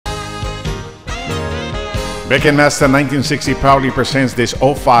Beck & Masten 1960 proudly presents this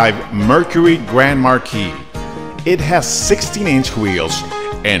 '05 Mercury Grand Marquis. It has 16-inch wheels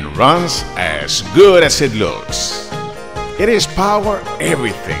and runs as good as it looks. It is power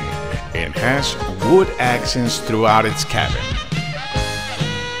everything and has wood accents throughout its cabin.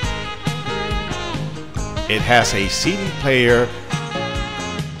 It has a CD player,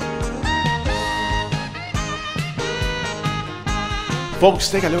 folks.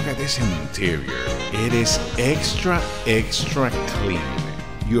 Take a look at this interior. It is extra clean.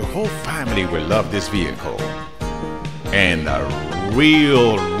 Your whole family will love this vehicle. And a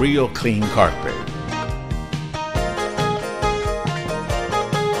real clean carpet.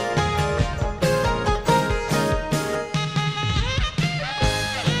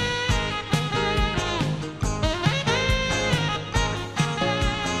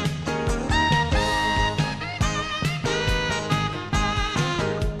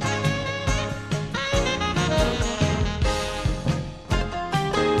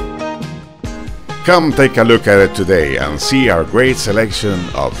 Come take a look at it today and see our great selection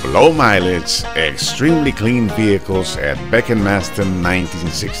of low mileage, extremely clean vehicles at Beck & Masten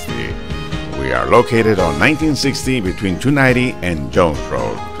 1960. We are located on 1960 between 290 and Jones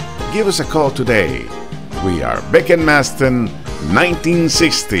Road. Give us a call today. We are Beck & Masten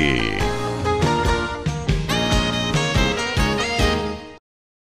 1960.